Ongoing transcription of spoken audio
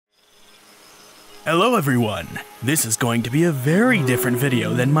Hello everyone! This is going to be a very different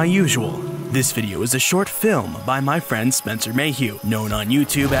video than my usual. This video is a short film by my friend Spenser Mehew, known on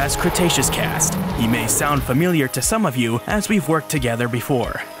YouTube as Cretaceous Cast. He may sound familiar to some of you as we've worked together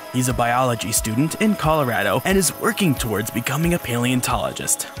before. He's a biology student in Colorado and is working towards becoming a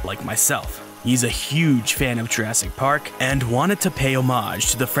paleontologist, like myself. He's a huge fan of Jurassic Park and wanted to pay homage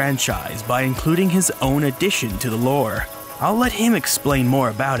to the franchise by including his own addition to the lore. I'll let him explain more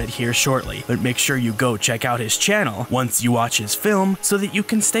about it here shortly, but make sure you go check out his channel once you watch his film so that you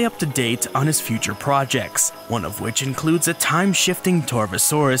can stay up to date on his future projects, one of which includes a time-shifting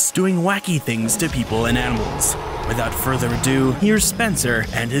Torvosaurus doing wacky things to people and animals. Without further ado, here's Spenser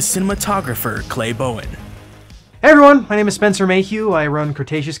and his cinematographer, Clay Bowen. Hey everyone, my name is Spenser Mehew. I run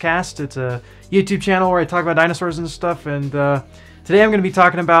Cretaceous Cast. It's a YouTube channel where I talk about dinosaurs and stuff, and today I'm going to be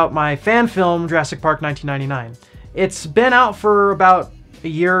talking about my fan film, Jurassic Park 1999. It's been out for about a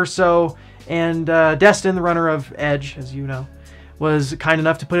year or so, and Destin, the runner of Edge, as you know, was kind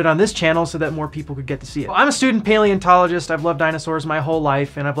enough to put it on this channel so that more people could get to see it. Well, I'm a student paleontologist. I've loved dinosaurs my whole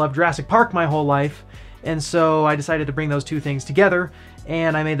life, and I've loved Jurassic Park my whole life, and so I decided to bring those two things together,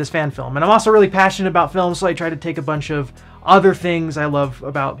 and I made this fan film. And I'm also really passionate about film, so I tried to take a bunch of other things I love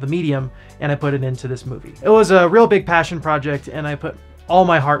about the medium, and I put it into this movie. It was a real big passion project, and I put all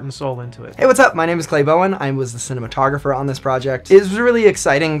my heart and soul into it. Hey, what's up? My name is Clay Bowen. I was the cinematographer on this project. It was a really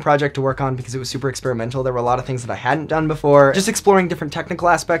exciting project to work on because it was super experimental. There were a lot of things that I hadn't done before. Just exploring different technical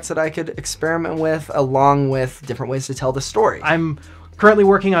aspects that I could experiment with, along with different ways to tell the story. I'm currently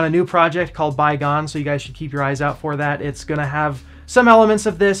working on a new project called Bygone, so you guys should keep your eyes out for that. It's gonna have some elements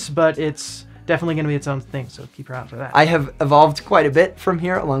of this, but it's definitely going to be its own thing, so keep your eye out for that. I have evolved quite a bit from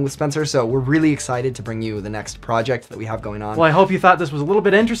here along with Spenser, so we're really excited to bring you the next project that we have going on. Well, I hope you thought this was a little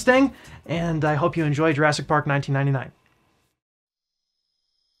bit interesting, and I hope you enjoy Jurassic Park 1999.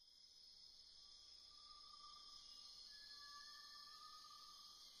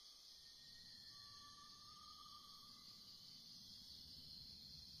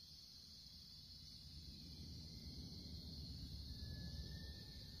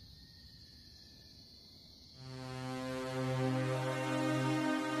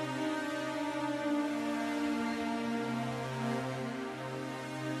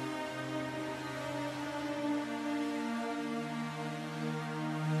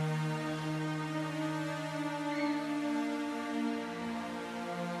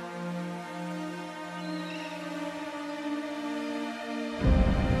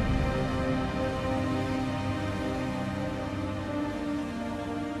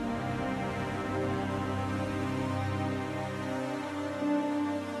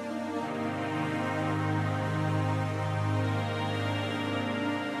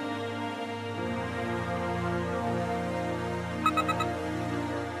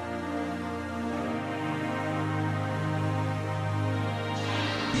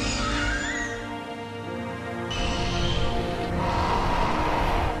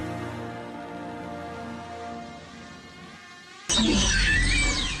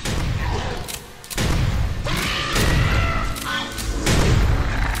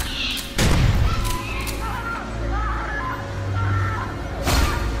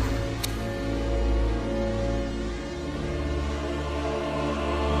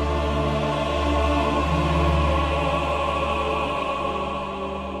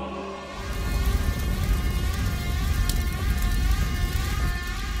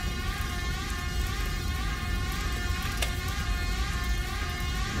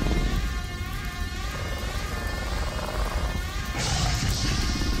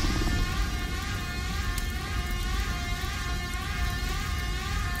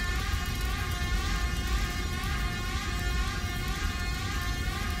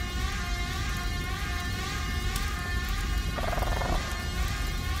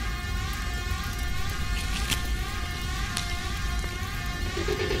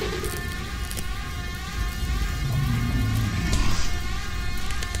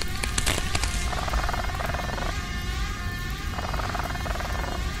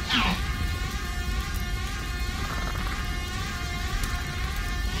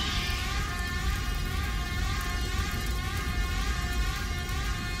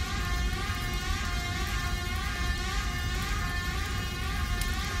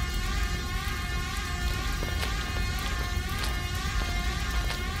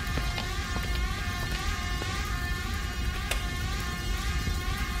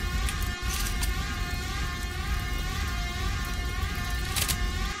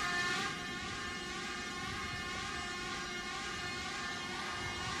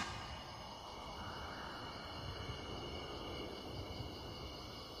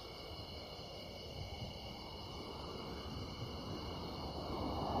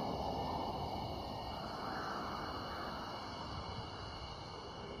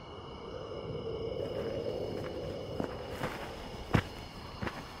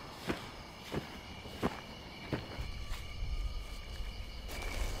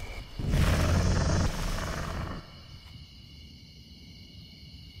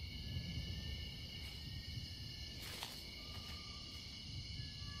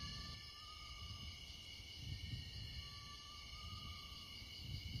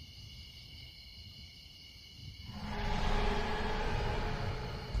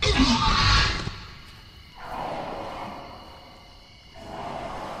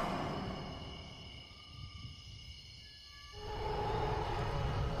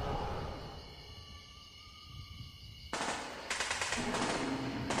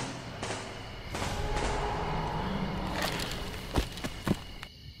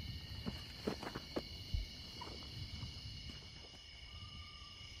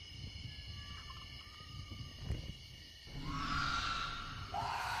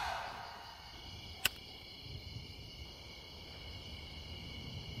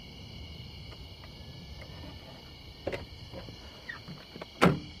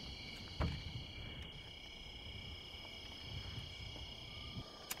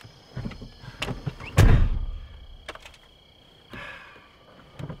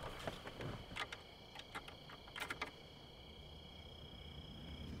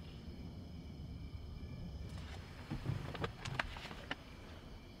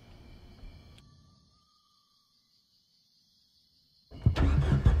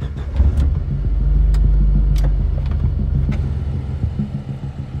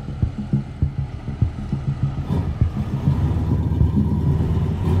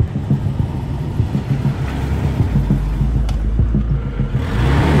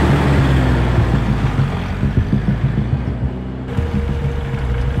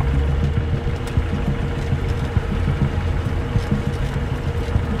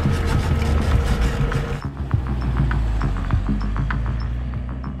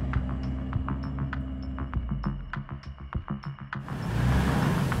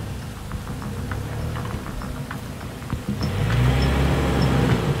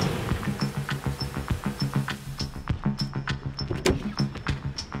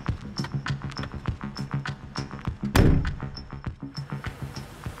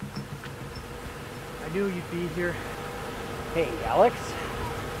 knew you'd be here. Hey, Alex.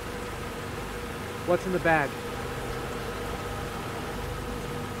 What's in the bag?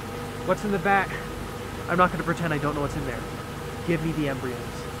 What's in the bag? I'm not gonna pretend I don't know what's in there. Give me the embryos.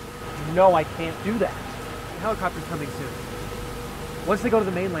 You know I can't do that. The helicopter's coming soon. Once they go to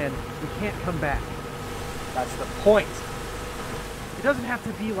the mainland, we can't come back. That's the point. It doesn't have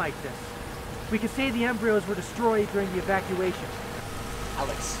to be like this. We could say the embryos were destroyed during the evacuation.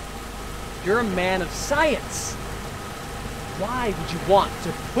 Alex, you're a man of science. Why would you want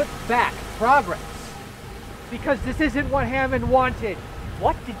to put back progress? Because this isn't what Hammond wanted.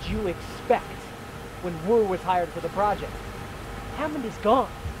 What did you expect when Wu was hired for the project? Hammond is gone.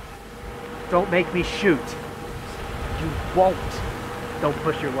 Don't make me shoot. You won't. Don't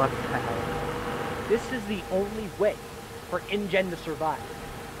push your luck, pal. This is the only way for InGen to survive.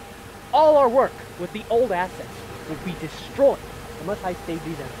 All our work with the old assets will be destroyed unless I save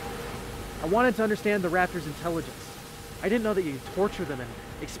these animals. I wanted to understand the raptor's intelligence. I didn't know that you could torture them and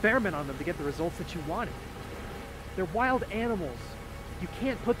experiment on them to get the results that you wanted. They're wild animals. You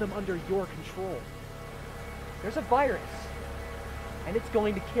can't put them under your control. There's a virus, and it's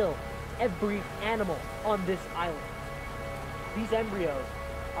going to kill every animal on this island. These embryos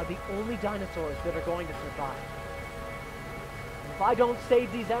are the only dinosaurs that are going to survive. And if I don't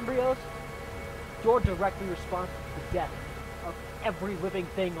save these embryos, you're directly responsible for the death of every living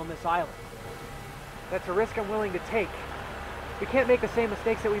thing on this island. That's a risk I'm willing to take. We can't make the same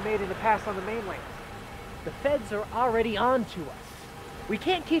mistakes that we made in the past on the mainland. The feds are already on to us. We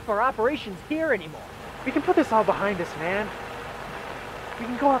can't keep our operations here anymore. We can put this all behind us, man. We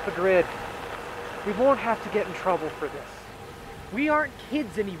can go off the grid. We won't have to get in trouble for this. We aren't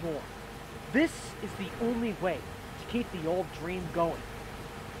kids anymore. This is the only way to keep the old dream going.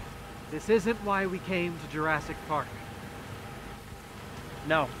 This isn't why we came to Jurassic Park.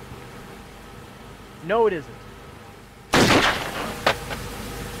 No. No, it isn't.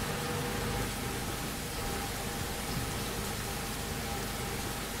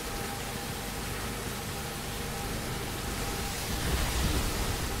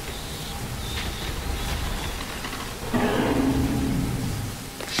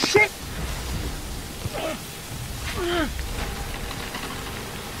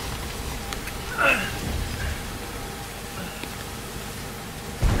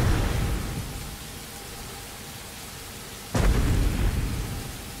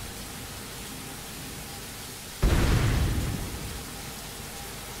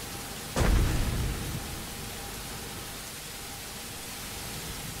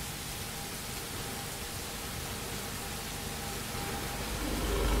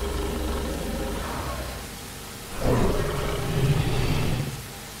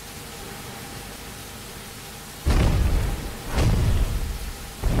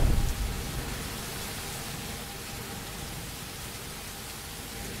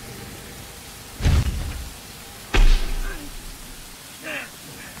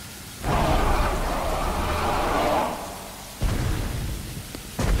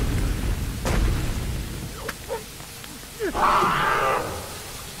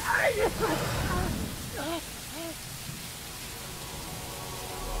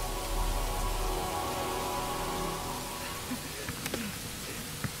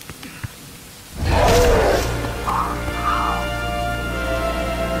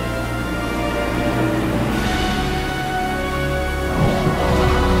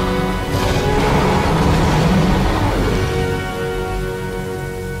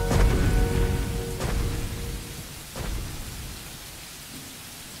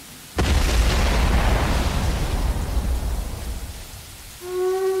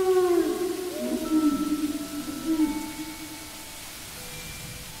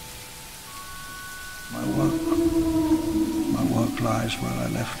 Lies where I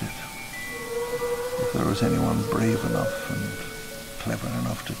left it. If there was anyone brave enough and clever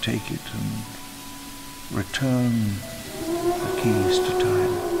enough to take it and return the keys to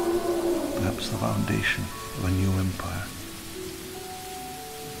time, perhaps the foundation of a new empire.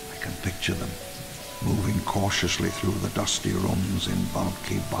 I can picture them moving cautiously through the dusty rooms in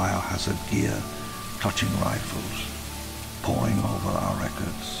bulky biohazard gear, clutching rifles, poring over our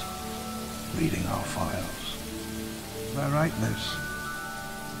records, reading our files. As I write this,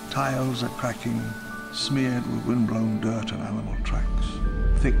 tiles are cracking, smeared with windblown dirt and animal tracks.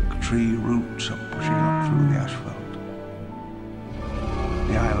 Thick tree roots are pushing up through the asphalt.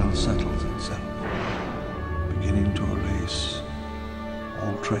 The island settles itself, beginning to erase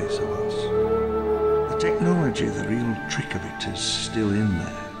all trace of us. The technology, the real trick of it, is still in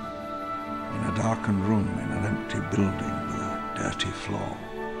there. In a darkened room in an empty building with a dirty floor,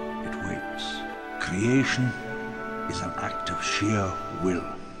 it waits. Creation is an act of sheer will.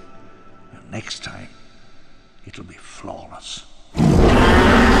 And next time, it'll be flawless.